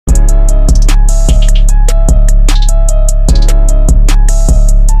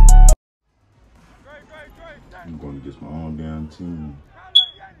own damn team.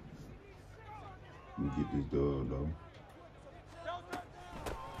 We get this dub though.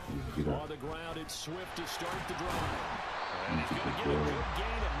 Get on the ground, it's Swift to start the drive. And he's going to get a good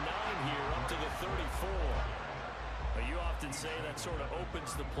gain of 9 here up to the 34. But you often say that sort of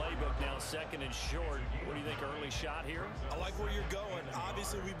opens the playbook now, second and short. What do you think, early shot here? I like where you're going.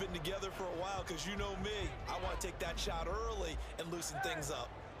 Obviously, we've been together for a while because you know me. I want to take that shot early and loosen things up.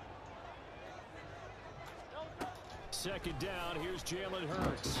 Second down, here's Jalen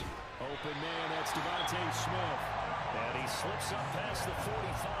Hurts. Open man, that's Devontae Smith. And he slips up past the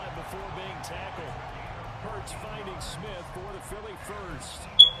 45 before being tackled. Hurts finding Smith for the Philly first.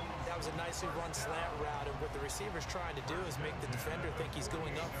 That was a nicely run slant route, and what the receiver's trying to do is make the defender think he's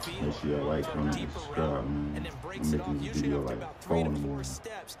going upfield for a deeper route, and then breaks it off, usually after about 3 to 4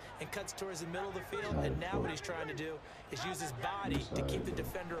 steps, and cuts towards the middle of the field. And now what he's trying to do is use his body to keep the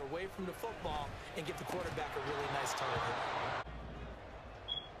defender away from the football and give the quarterback a really nice target.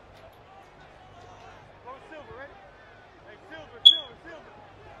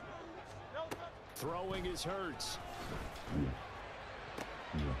 Throwing is Hurts.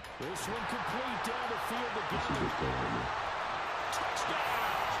 This one complete down the field again.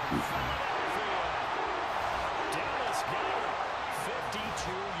 Touchdown! Philadelphia. Dallas got it. 52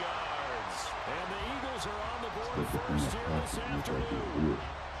 yards. And the Eagles are on the board first here this afternoon.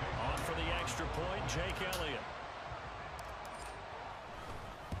 On for the extra point, Jake Elliott.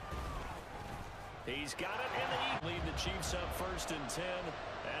 He's got it, and the Eagles lead the Chiefs up first and 10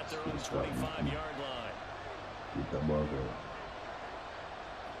 at their own 25-yard line. Get that ball there.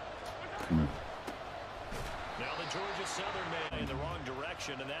 Now the Georgia Southern man in the wrong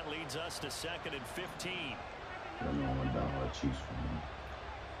direction, and that leads us to second and 15. I know I'm down like Chiefs for me.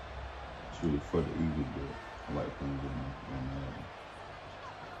 It's really for the Eagles, but I like playing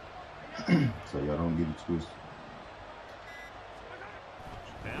with them. So y'all don't get it twisted.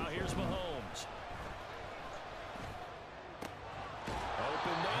 Now here's Mahomes.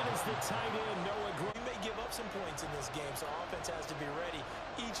 Open man is the tight end, Noah Gray. You may give up some points in this game, so offense has to be ready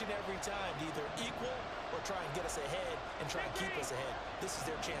each and every time to either equal or try and get us ahead and try and keep us ahead. This is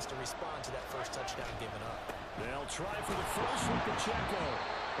their chance to respond to that first touchdown given up. They'll try for the first with Pacheco.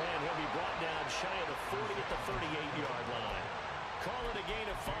 And he'll be brought down shy of the 40 at the 38-yard line. Call it a gain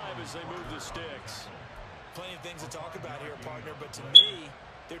of 5 as they move the sticks. Plenty of things to talk about here, partner, but to me,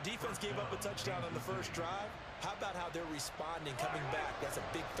 their defense gave up a touchdown on the first drive. How about how they're responding, coming back? That's a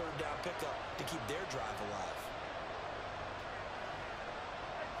big third down pickup to keep their drive alive.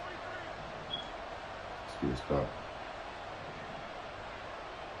 Let's stop.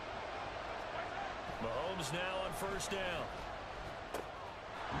 Mahomes now on first down.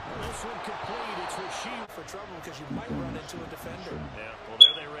 This one complete. It's Rasheed for trouble because you might run into a defender. Yeah, well,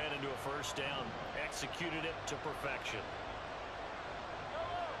 there they ran into a first down. Executed it to perfection.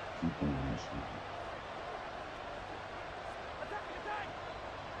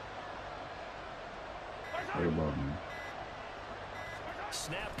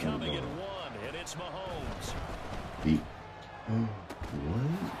 Snap coming at 1, and it's Mahomes. Deep. Man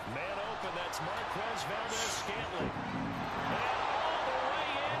open, that's Marquez Valdes-Scantling. And all the way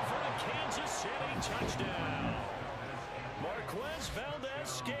in for the Kansas City touchdown. Marquez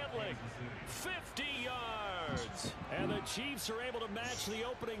Valdes-Scantling, 50 yards. And the Chiefs are able to match the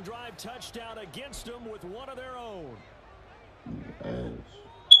opening drive touchdown against them with one of their own.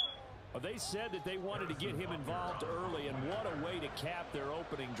 They said that they wanted to get him involved early, and what a way to cap their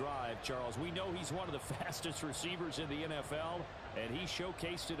opening drive, Charles. We know he's one of the fastest receivers in the NFL, and he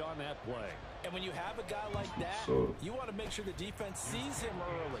showcased it on that play. And when you have a guy like that, you want to make sure the defense sees him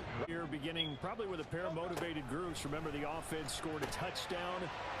early. Here beginning probably with a pair of motivated groups. Remember, the offense scored a touchdown.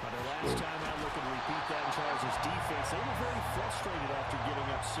 On their last time out, looking to repeat that in Charles's defense. They were very frustrated after giving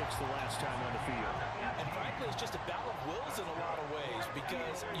up 6 the last time on the field. And frankly, it's just a battle of wills in a lot of ways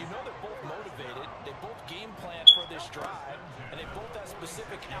because you know they're both motivated. They both game plan for this drive, and they both have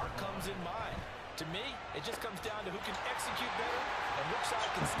specific outcomes in mind. To me, it just comes down to who can execute better and which side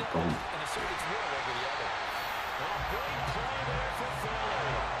can step up and assert its will over the other. Well, great play there for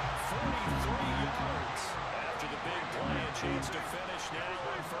Philly. 43 yards. After the big play, a chance to finish now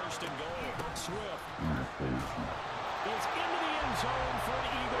on first and goal. Swift is into the end zone for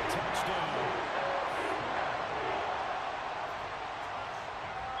an Eagle touchdown.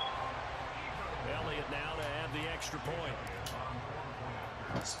 Elliott now to have the extra point.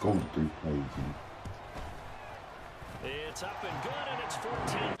 I scored 3 plays. It's up and good, and it's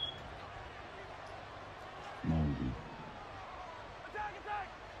 14. Come on, dude.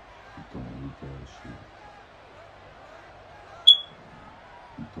 He's throwing weak ass shit.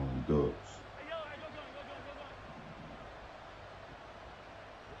 He's throwing dubs.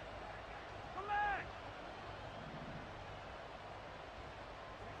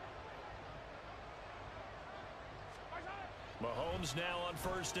 Mahomes now on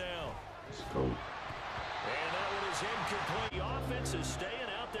first down. Let's go. And that one is incomplete. The offense is staying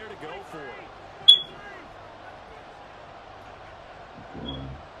out there to go for it. Going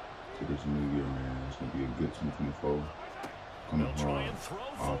to this new year, man. It's going to be a good 2024. They'll try and throw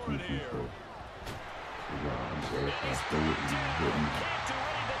for it here. So, I'm glad I stay with me. Can't do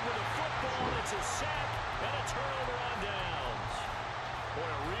anything with a football. It's a sack and a turnover on downs. Boy,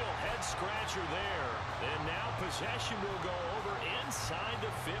 a real head-scratcher there. And now possession will go over inside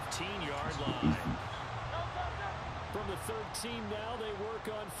the 15-yard line. From the 13 now, they work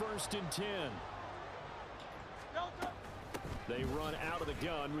on 1st and 10. They run out of the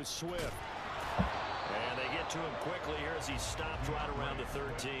gun with Swift. And they get to him quickly here as he stopped right around the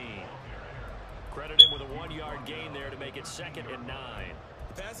 13. Credit him with a 1-yard gain there to make it 2nd and 9.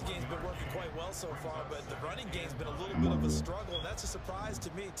 The passing game's been working quite well so far, but the running game's been a little bit of a struggle, and that's a surprise to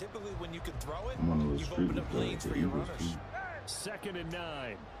me. Typically, when you can throw it, you've opened up lanes for your runners. 2nd and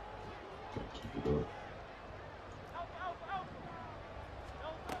 9.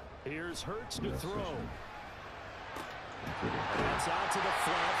 Here's Hurts to throw. That's out to the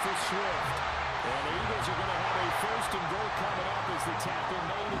flat for Swift. And the Eagles are going to have a 1st and goal coming up as the tackle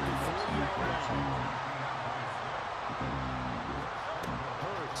made at the 40-yard line.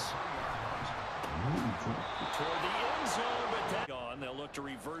 Hurts. Toward the end zone, but that on. They'll look to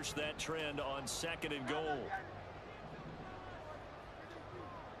reverse that trend on 2nd and goal.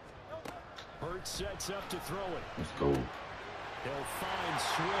 Hurts sets up to throw it. Let's go. They'll find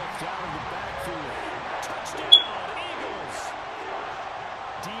Swift out of the backfield. Touchdown, Eagles!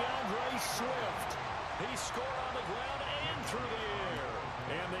 DeAndre Swift. He scored on the ground and through the air.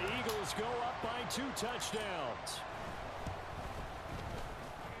 And the Eagles go up by 2 touchdowns.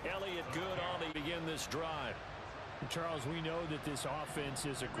 Elliott good on to begin this drive. Charles, we know that this offense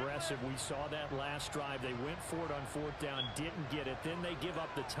is aggressive. We saw that last drive. They went for it on 4th down, didn't get it. Then they give up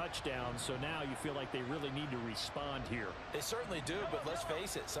the touchdown. So now you feel like they really need to respond here. They certainly do, but let's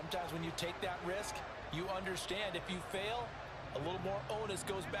face it. Sometimes when you take that risk, you understand if you fail, a little more onus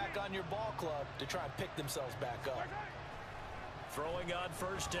goes back on your ball club to try and pick themselves back up. Throwing on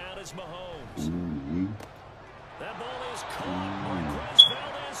 1st down is Mahomes. That ball is caught. Marquez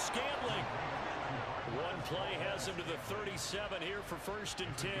Valdes-Scantling. One play has him to the 37 here for 1st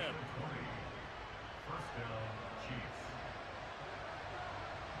and 10.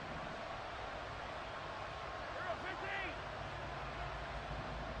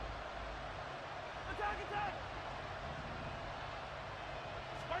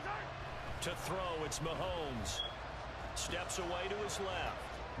 To throw, it's Mahomes. Steps away to his left.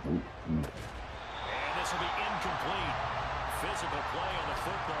 And this will be incomplete. Physical play on the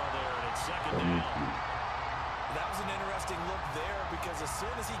football there, and it's 2nd down. That was an interesting look there because as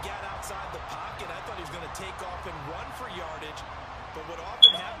soon as he got outside the pocket, I thought he was going to take off and run for yardage. But what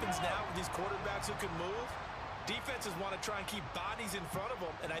often happens now with these quarterbacks who can move, defenses want to try and keep bodies in front of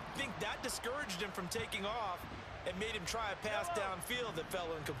them, and I think that discouraged him from taking off and made him try a pass downfield that fell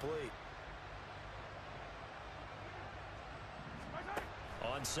incomplete.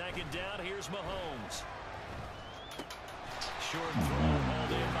 On 2nd down, here's Mahomes. Short throw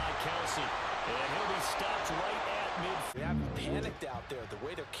hauled in by Kelsey. And he'll be stopped right at midfield. They haven't panicked out there the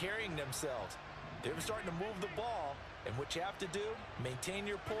way they're carrying themselves. They're starting to move the ball. And what you have to do, maintain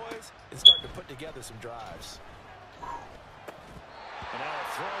your poise and start to put together some drives. And now a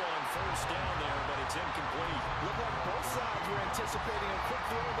throw on 1st down there, but it's incomplete. Looked like both sides were anticipating a quick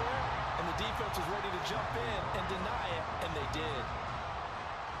throw there, and the defense was ready to jump in and deny it, and they did.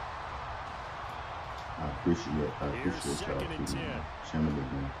 I appreciate y'all keeping the channel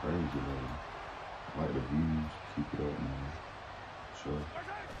going crazy, though. Like the views, keep it up, man. Sure.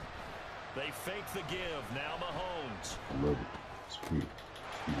 They fake the give. Now Mahomes. I love it. It's sweet.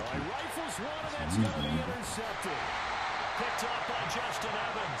 Rifles one, and that's going to be intercepted. Picked up by Justin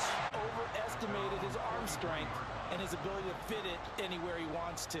Evans. Overestimated his arm strength and his ability to fit it anywhere he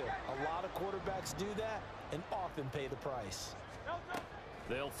wants to. A lot of quarterbacks do that and often pay the price.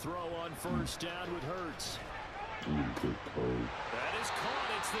 They'll throw on 1st down with Hurts. That is caught.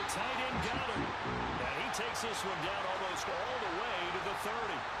 It's the tight end got him. And he takes this one down almost all the way to the 30.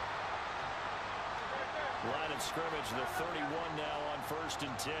 Line of scrimmage, the 31 now on 1st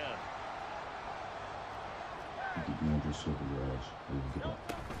and 10.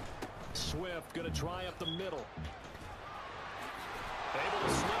 Swift going to try up the middle. Able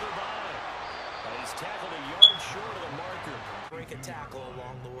to slither by. He's tackled a yard short of the marker. Break a tackle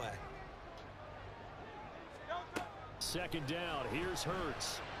along the way. 2nd down. Here's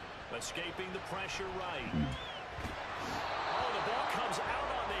Hurts. Escaping the pressure right. Oh, the ball comes out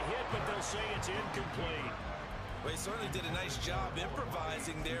on the hit, but they'll say it's incomplete. Well, he certainly did a nice job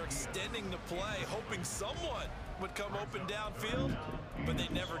improvising there, extending the play, hoping someone would come open downfield, but they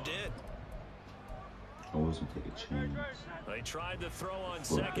never did. I wasn't taking a chance. They tried to throw on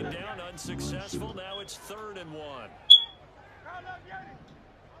second down, unsuccessful. Now it's 3rd and 1.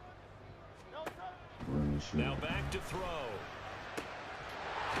 Now back to throw.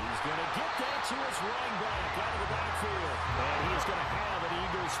 He's going to get that to his running back out of the backfield. And he's going to have an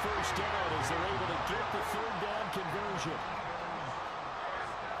Eagles first down as they're able to get the 3rd down conversion.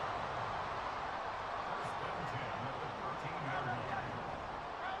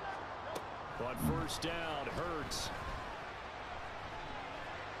 But first down, Hurts.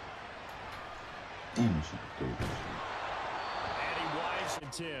 Damn, I should have thrown this. And he winds in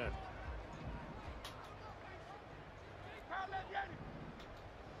 10.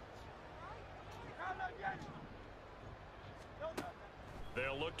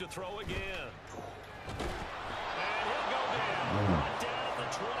 They'll look to throw again. And he'll go down. Brought down at the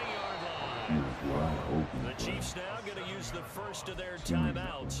 20-yard line. The Chiefs now going to use the first of their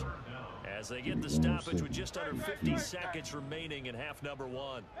timeouts as they get the stoppage with just under 50 seconds remaining in half number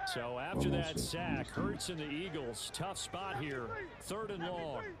 1. So after that sack, Hurts and the Eagles, tough spot here. 3rd and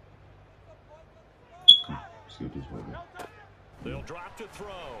long. They'll drop to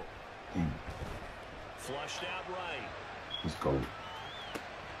throw. Flushed out right. Let's go.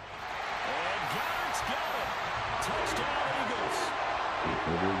 And Goddard's got it. Touchdown, Eagles. A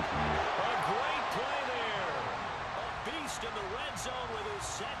great play there. A beast in the red zone with his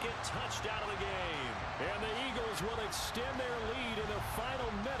 2nd touchdown of the game. And the Eagles will extend their lead in the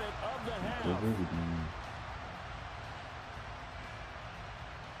final minute of the half.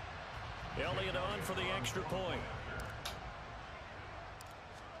 Elliott on for the extra point.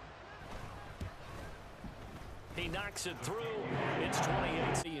 He knocks it through. It's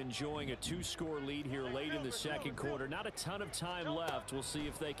 28. Enjoying a 2-score lead here late in the 2nd quarter. Not a ton of time left. We'll see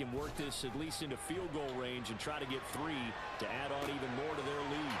if they can work this at least into field goal range and try to get 3 to add on even more to their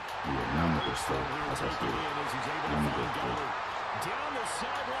lead. Down the sideline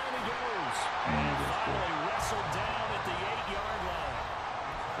he goes. And finally wrestled down at the 8-yard line.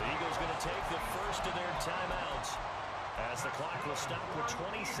 The Eagles going to take the first of their timeouts as the clock will stop with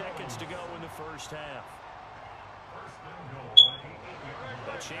 20 seconds to go in the first half.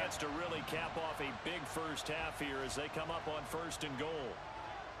 A chance to really cap off a big first half here as they come up on 1st and goal.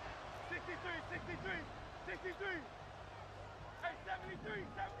 63, 63, 63. Hey, 73,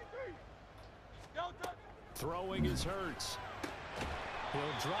 73. Throwing is Hurts.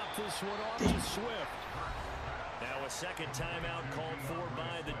 He'll drop this one off to Swift. Now a 2nd timeout called for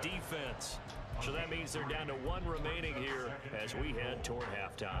by the defense. So that means they're down to 1 remaining here as we head toward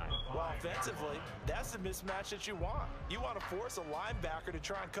halftime. Well, offensively, that's the mismatch that you want. You want to force a linebacker to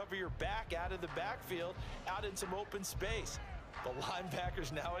try and cover your back out of the backfield, out in some open space. The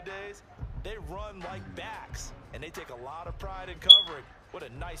linebackers nowadays, they run like backs, and they take a lot of pride in covering. What a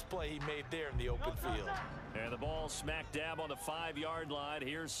nice play he made there in the open field. And the ball smack dab on the 5-yard line.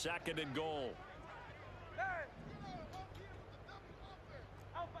 Here's 2nd and goal.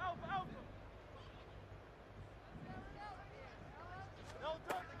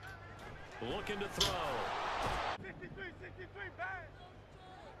 Looking to throw. 63, 63, bang.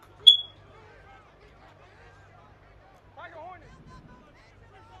 Tiger Hornet.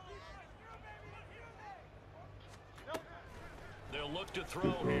 They'll look to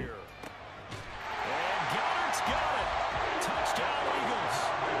throw here. And Goddard's got it. Touchdown, Eagles.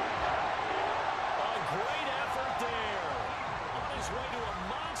 A great effort there. On his way to a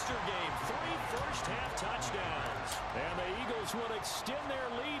monster game. 3 first-half touchdowns. And the Eagles will extend their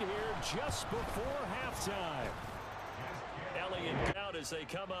lead here just before halftime. Elliott out as they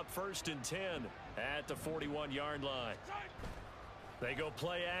come up 1st and 10 at the 41-yard line. They go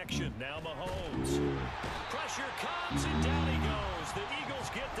play action. Now Mahomes. Pressure comes and down he goes. The Eagles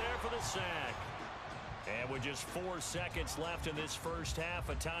get there for the sack. And with just 4 seconds left in this first half,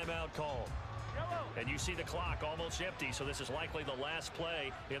 a timeout call. And you see the clock almost empty, so this is likely the last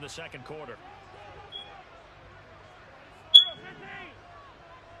play in the 2nd quarter.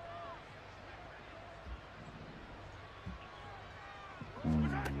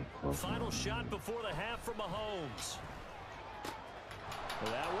 Final shot before the half from Mahomes.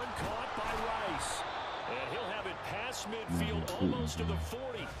 That one caught by Rice. And he'll have it past midfield almost to the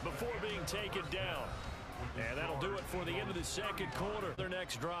 40 before being taken down. And that'll do it for the end of the 2nd quarter. Their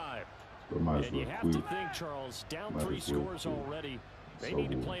next drive. And you have to think, Charles, down 3 scores already. They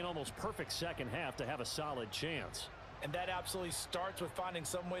need to play an almost perfect second half to have a solid chance. And that absolutely starts with finding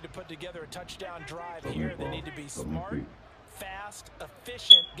some way to put together a touchdown drive here. They need to be smart, fast,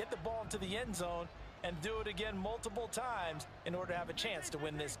 efficient, get the ball into the end zone, and do it again multiple times in order to have a chance to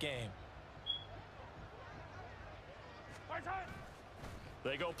win this game.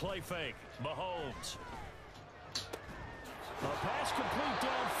 They go play fake. Mahomes. A pass complete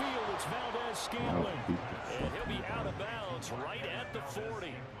downfield. It's Valdez-Scantling. And he'll be out of bounds right at the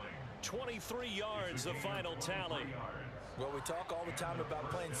 40. 23 yards, the final tally. Well, we talk all the time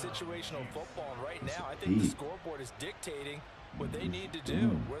about playing situational football, and right now I think the scoreboard is dictating what they need to do.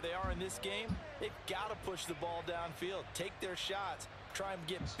 Where they are in this game, they've got to push the ball downfield, take their shots, try and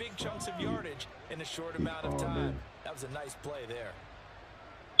get big chunks of yardage in a short amount of time. That was a nice play there.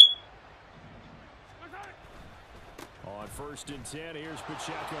 On 1st and 10, here's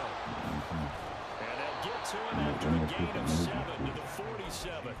Pacheco. And they'll get to him after a gain of 7 to the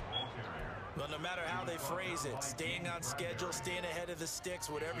 47. Well, no matter how they phrase it, staying on schedule, staying ahead of the sticks,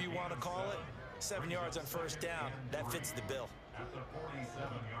 whatever you want to call it, 7 yards on 1st down, that fits the bill.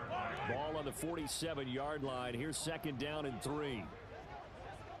 Ball on the 47-yard line. Here's 2nd down and 3.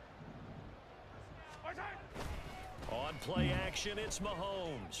 On play action, it's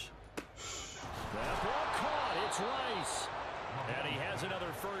Mahomes. That ball caught. It's Rice. And he has another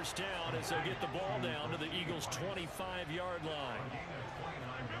 1st down as they'll get the ball down to the Eagles' 25-yard line.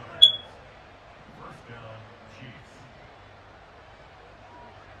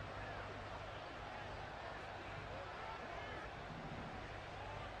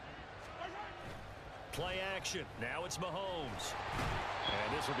 Play action. Now it's Mahomes.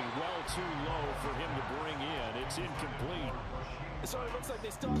 And this will be well too low for him to bring in. It's incomplete. So it looks like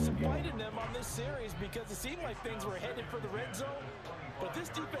they still have some fight in them on this series because it seemed like things were headed for the red zone. But this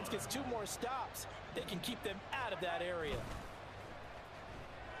defense gets 2 more stops. They can keep them out of that area.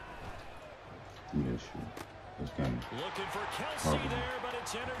 Looking for Kelsey there, but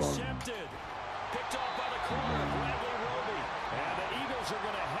it's intercepted. Picked off by the corner, Bradley Roby. And the Eagles are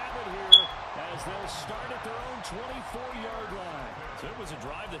going to have it here as they'll start at their own 24-yard line. So it was a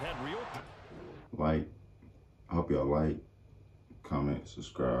drive that had real... I hope y'all like, comment,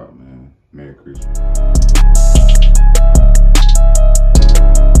 subscribe, man. Merry Christmas.